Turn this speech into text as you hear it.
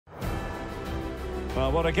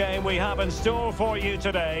Well, what a game we have in store for you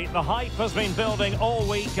today. The hype has been building all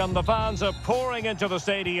week and the fans are pouring into the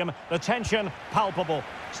stadium. The tension palpable.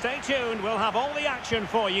 Stay tuned, we'll have all the action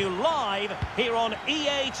for you live here on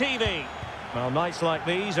EA TV. Well, nights like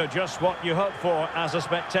these are just what you hope for as a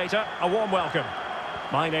spectator. A warm welcome.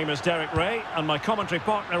 My name is Derek Ray and my commentary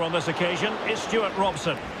partner on this occasion is Stuart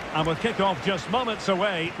Robson. And with kick-off just moments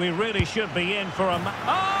away, we really should be in for a a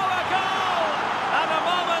goal! And a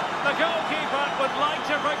moment the goalkeeper would like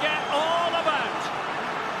to forget all about.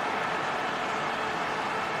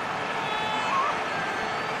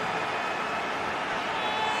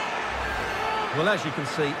 Well, as you can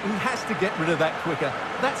see, he has to get rid of that quicker.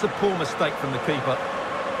 That's a poor mistake from the keeper.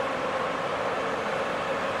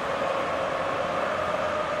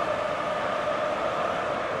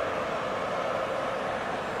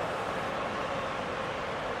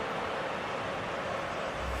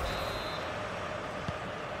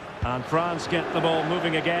 And France get the ball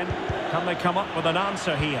moving again. Can they come up with an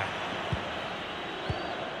answer here?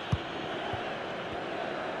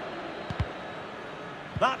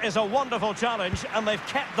 That is a wonderful challenge, and they've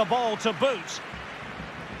kept the ball to boot.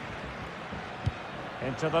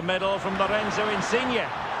 Into the middle from Lorenzo Insigne.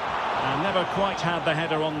 And never quite had the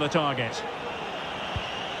header on the target.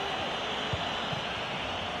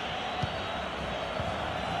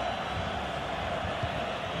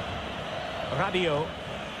 Rabiot.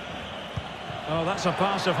 Oh, that's a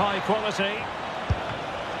pass of high quality.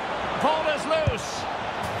 Ball is loose.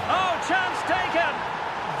 Oh, chance taken.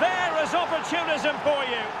 There is opportunism for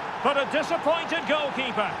you, but a disappointed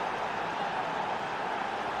goalkeeper.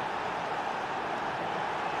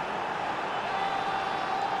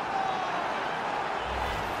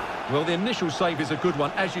 Well, the initial save is a good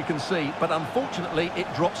one, as you can see, but unfortunately it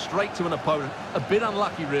dropped straight to an opponent. A bit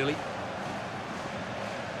unlucky, really.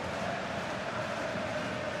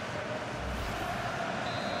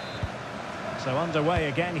 So underway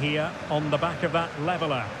again here on the back of that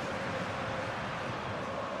leveller.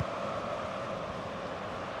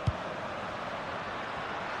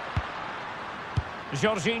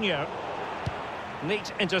 Jorginho.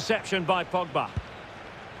 Neat interception by Pogba.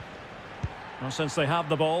 Well, since they have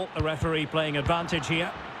the ball, the referee playing advantage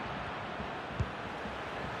here.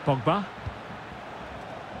 Pogba.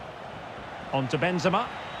 On to Benzema.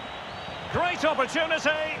 Great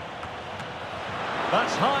opportunity.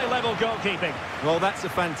 That's high-level goalkeeping. Well, that's a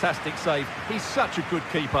fantastic save. He's such a good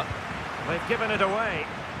keeper. They've given it away.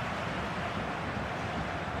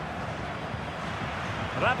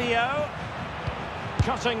 Rabiot.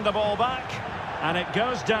 Cutting the ball back. And it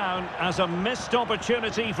goes down as a missed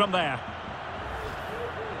opportunity from there.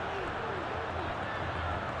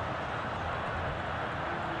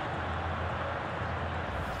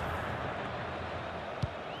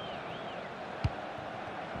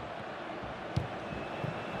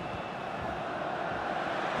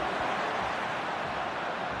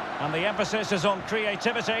 And the emphasis is on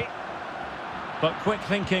creativity, but quick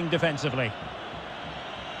thinking defensively.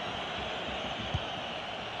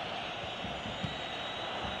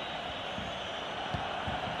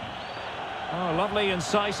 Oh, lovely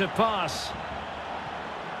incisive pass.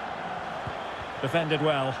 Defended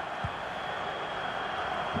well.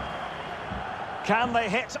 Can they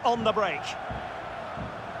hit on the break?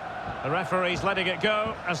 The referee's letting it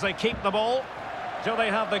go as they keep the ball. Do they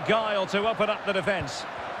have the guile to open up the defence?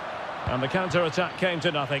 And the counter-attack came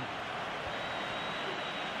to nothing.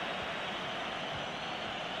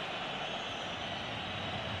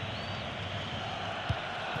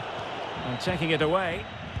 And taking it away.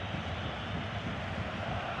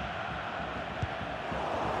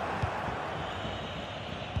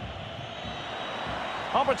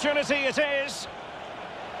 Opportunity it is.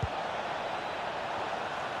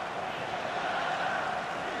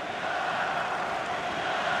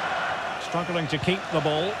 Struggling to keep the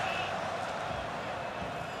ball.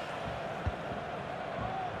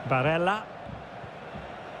 Barella.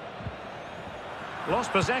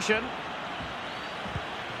 Lost possession.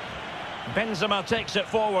 Benzema takes it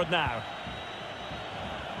forward now.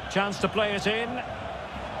 Chance to play it in.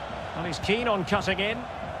 And he's keen on cutting in.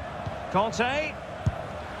 Conte.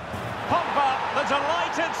 Pogba, the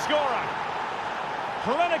delighted scorer.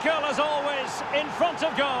 Clinical as always, in front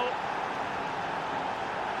of goal.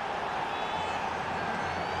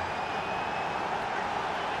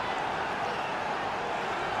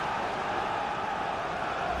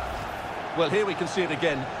 Well, here we can see it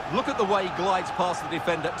again. Look at the way he glides past the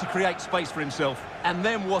defender to create space for himself. And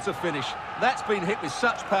then what a finish. That's been hit with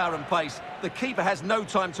such power and pace. The keeper has no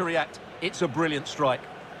time to react. It's a brilliant strike.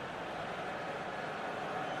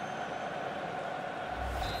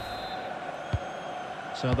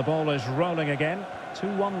 So the ball is rolling again.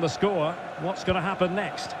 2-1 the score. What's going to happen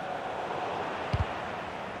next?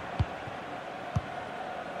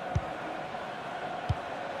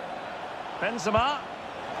 Benzema.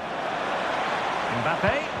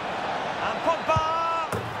 Mbappe. And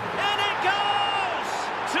Pogba. In it goes!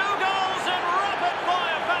 2 goals in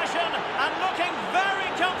rapid-fire fashion and looking very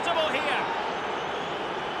comfortable here.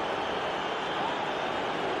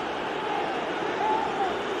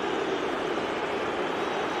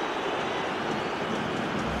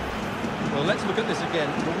 Well, let's look at this again.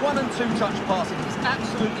 The 1- and 2-touch passing is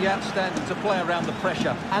absolutely outstanding to play around the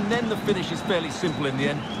pressure, and then the finish is fairly simple in the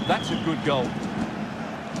end. That's a good goal.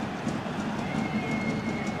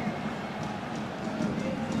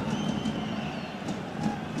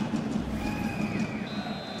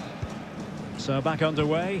 So back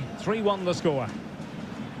underway, 3-1 the score.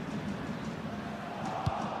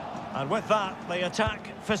 And with that, the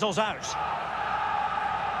attack fizzles out.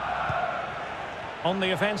 On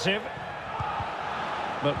the offensive,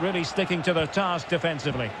 but really sticking to their task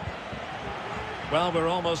defensively. Well, we're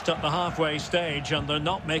almost at the halfway stage and they're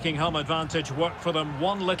not making home advantage work for them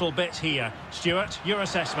one little bit here. Stuart, your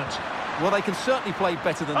assessment? Well, they can certainly play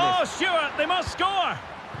better than this. Oh, Stuart, they must score!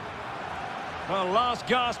 Well, last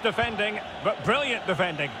gasp defending, but brilliant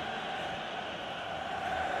defending.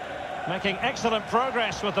 Making excellent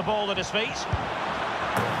progress with the ball at his feet.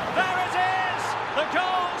 There it is! The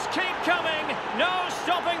goals keep coming! No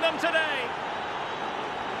stopping them today!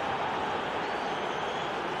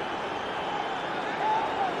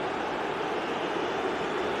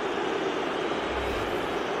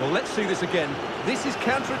 Well, let's see this again. This is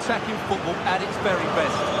counter-attacking football at its very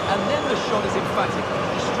best. And then the shot is emphatic.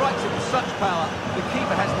 He strikes it with such power, the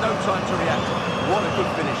keeper has no time to react. What a good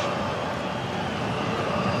finish.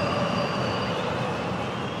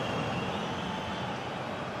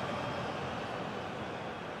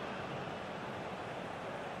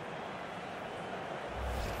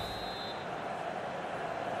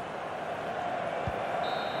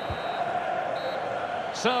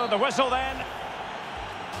 So the whistle then.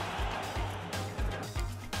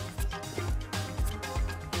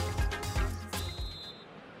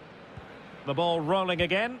 The ball rolling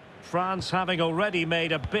again. France having already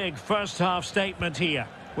made a big first-half statement here.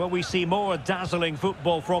 Will we see more dazzling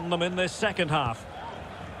football from them in this second half?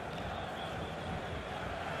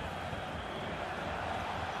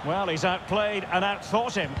 Well, he's outplayed and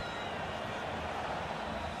outthought him.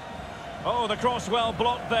 Oh, the cross well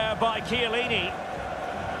blocked there by Chiellini.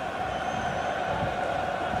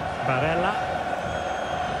 Barella.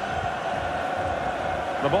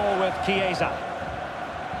 The ball with Chiesa.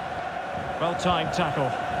 Well-timed tackle.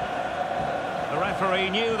 The referee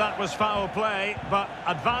knew that was foul play, but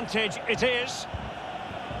advantage it is.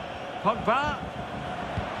 Pogba.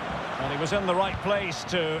 And he was in the right place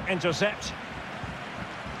to intercept.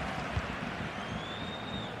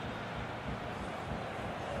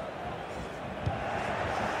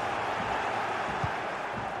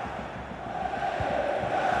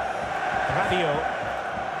 Rabiot.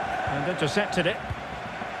 And intercepted it.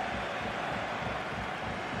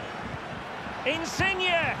 Insigne,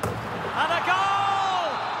 and a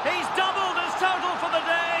goal! He's doubled his total for the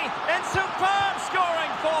day in superb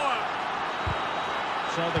scoring form.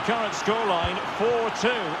 So the current scoreline,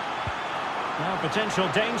 4-2. Now potential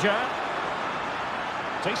danger.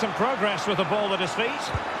 Decent progress with the ball at his feet.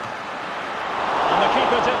 And the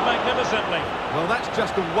keeper did magnificently. Well, that's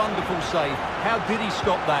just a wonderful save. How did he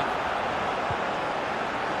stop that?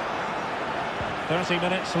 30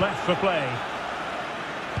 minutes left for play.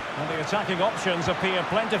 And the attacking options appear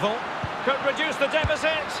plentiful. Could reduce the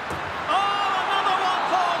deficit. Oh, another one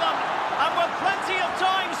for them! And with plenty of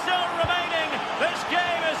time still remaining, this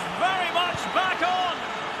game is very much back on.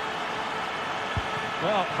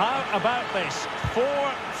 Well, how about this?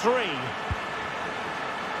 4-3.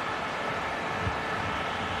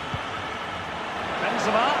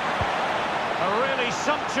 Benzema. A really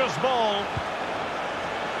sumptuous ball.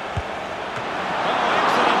 Oh,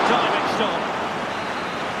 excellent timing stop.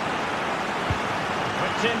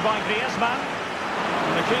 In by Griezmann.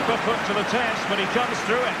 And the keeper put to the test, but he comes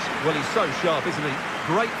through it. Well, he's so sharp, isn't he?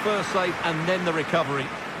 Great first save and then the recovery.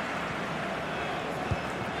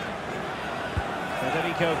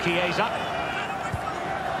 Federico Chiesa.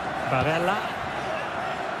 Barella.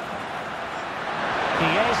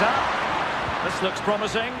 Chiesa. This looks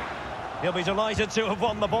promising. He'll be delighted to have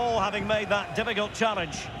won the ball, having made that difficult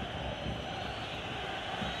challenge.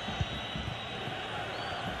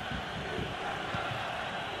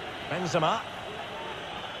 Benzema.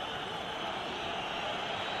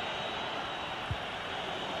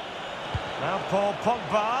 Now Paul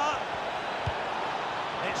Pogba.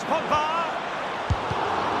 It's Pogba.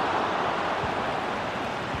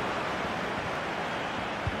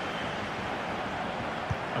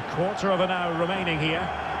 A quarter of an hour remaining here.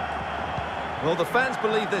 Well, the fans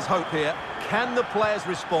believe there's hope here. Can the players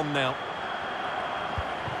respond now?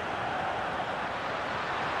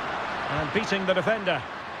 And beating the defender.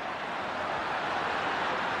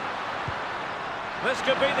 This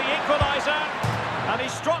could be the equaliser. And he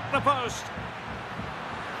struck the post.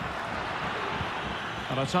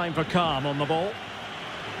 And a time for calm on the ball.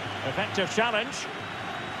 Effective challenge.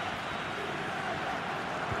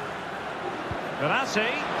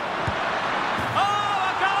 Verratti. Oh,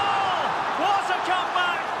 a goal! What a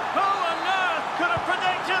comeback! Who on earth could have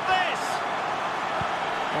predicted this?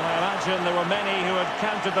 Well, I imagine there were many who had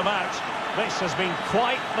counted them out. This has been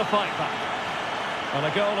quite the fight back. And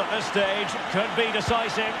a goal at this stage could be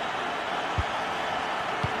decisive.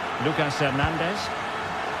 Lucas Hernandez.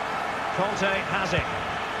 Conte has it.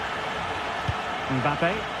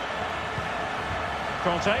 Mbappe.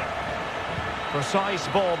 Conte. Precise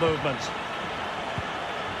ball movement.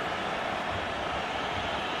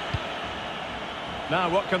 Now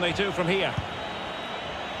what can they do from here?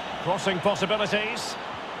 Crossing possibilities.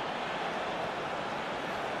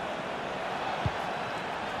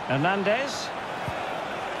 Hernandez.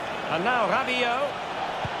 And now Rabiot.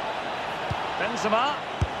 Benzema.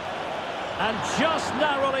 And just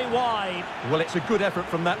narrowly wide. Well, it's a good effort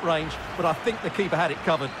from that range, but I think the keeper had it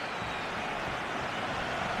covered.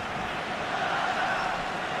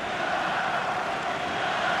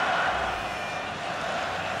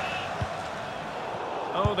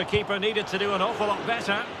 Oh, the keeper needed to do an awful lot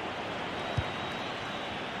better.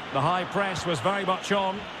 The high press was very much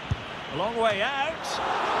on. A long way out.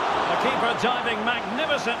 The keeper diving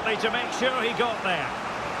magnificently to make sure he got there.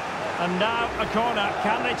 And now a corner.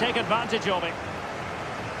 Can they take advantage of it?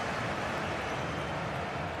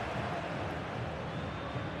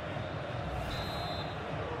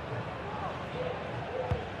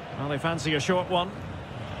 Well, they fancy a short one.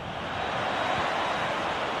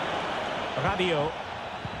 Rabiot.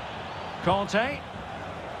 Conte.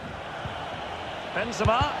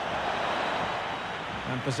 Benzema.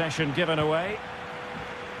 And possession given away.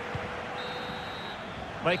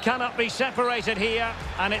 They cannot be separated here,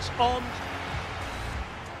 and it's on.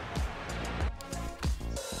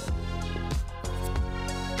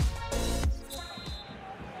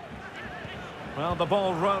 Well, the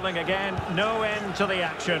ball rolling again, no end to the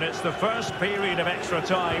action. It's the first period of extra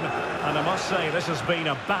time, and I must say this has been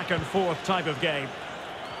a back and forth type of game.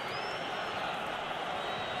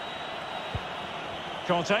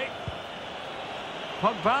 Conte.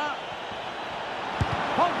 Pogba.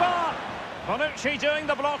 Pogba! Bonucci doing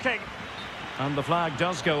the blocking. And the flag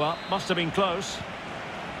does go up. Must have been close.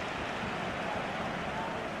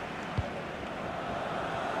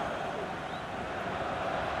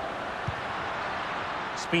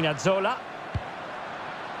 Spinazzola.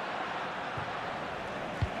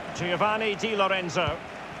 Giovanni Di Lorenzo.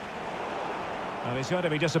 And he's going to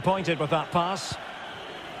be disappointed with that pass.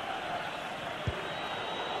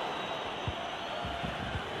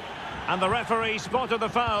 And the referee spotted the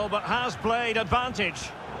foul, but has played advantage.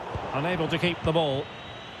 Unable to keep the ball.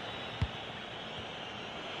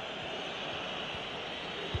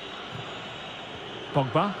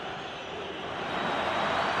 Pogba.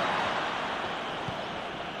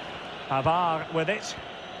 Pavard with it.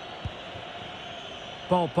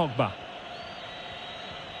 Paul Pogba.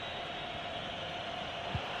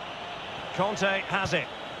 Conte has it.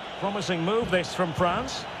 Promising move this from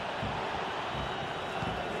France.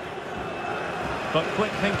 But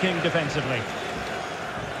quick thinking defensively.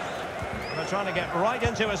 They're trying to get right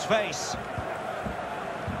into his face.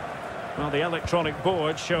 Well, the electronic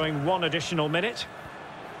board showing 1 additional minute.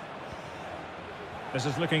 This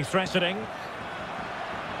is looking threatening.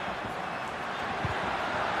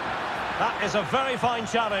 That is a very fine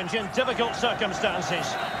challenge in difficult circumstances.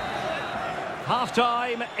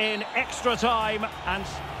 Half-time in extra time and...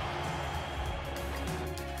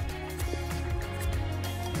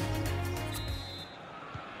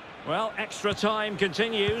 Well, extra time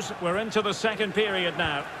continues. We're into the second period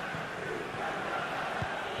now.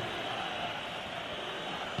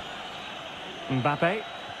 Mbappe.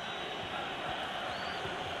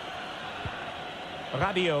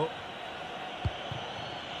 Rabiot.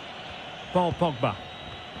 Paul Pogba.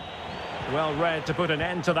 Well read to put an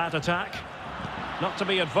end to that attack. Not to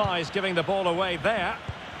be advised giving the ball away there.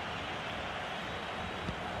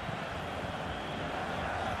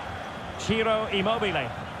 Ciro Immobile.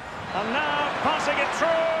 And now passing it through.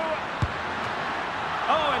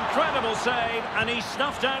 Oh, incredible save, and he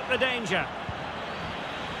snuffed out the danger.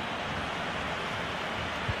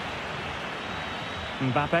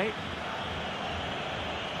 Mbappe.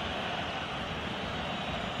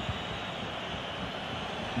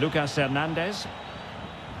 Lucas Hernandez.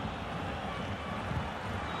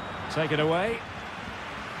 Take it away.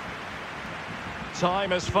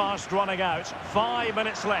 Time is fast running out. 5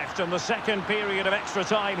 minutes left in the second period of extra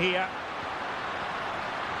time here.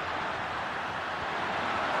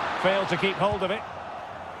 Failed to keep hold of it.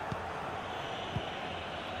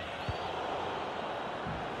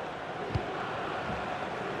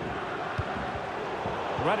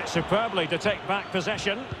 Read it superbly to take back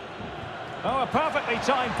possession. Oh, a perfectly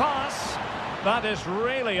timed pass. That is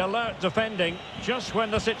really alert defending, just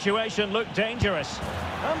when the situation looked dangerous.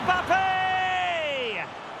 Mbappe!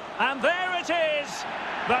 And there it is.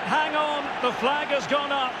 But hang on, the flag has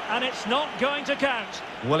gone up, and it's not going to count.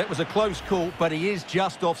 Well, it was a close call, but he is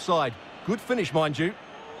just offside. Good finish, mind you.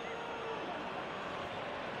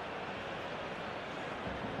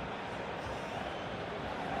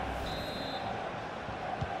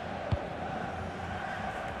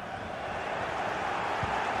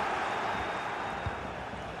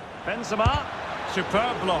 Benzema,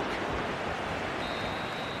 superb block.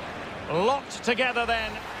 Locked together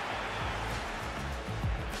then.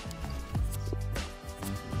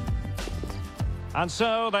 And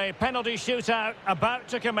so the penalty shootout about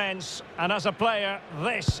to commence. And as a player,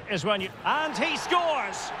 this is when you... And he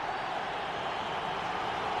scores!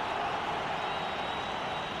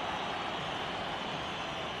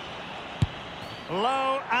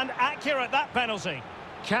 Low and accurate, that penalty.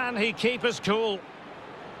 Can he keep his cool?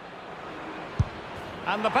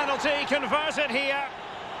 And the penalty converted here.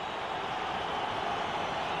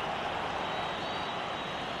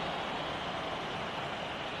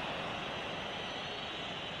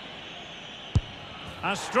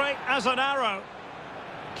 As straight as an arrow.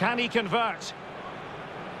 Can he convert?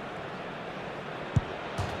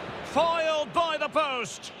 Foiled by the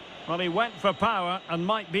post. Well, he went for power and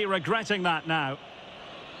might be regretting that now.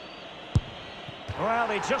 Well,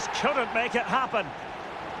 he just couldn't make it happen.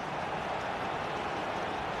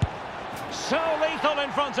 So lethal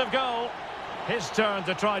in front of goal. His turn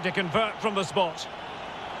to try to convert from the spot.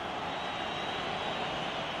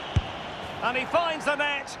 And he finds the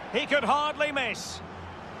net. He could hardly miss.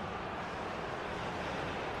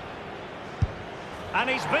 And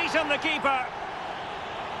he's beaten the keeper.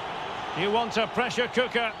 You want a pressure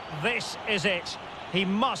cooker? This is it. He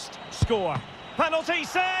must score. Penalty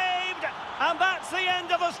saved! And that's the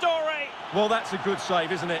end of the story. Well, that's a good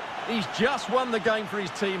save, isn't it? He's just won the game for his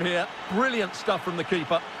team here. Brilliant stuff from the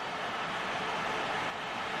keeper.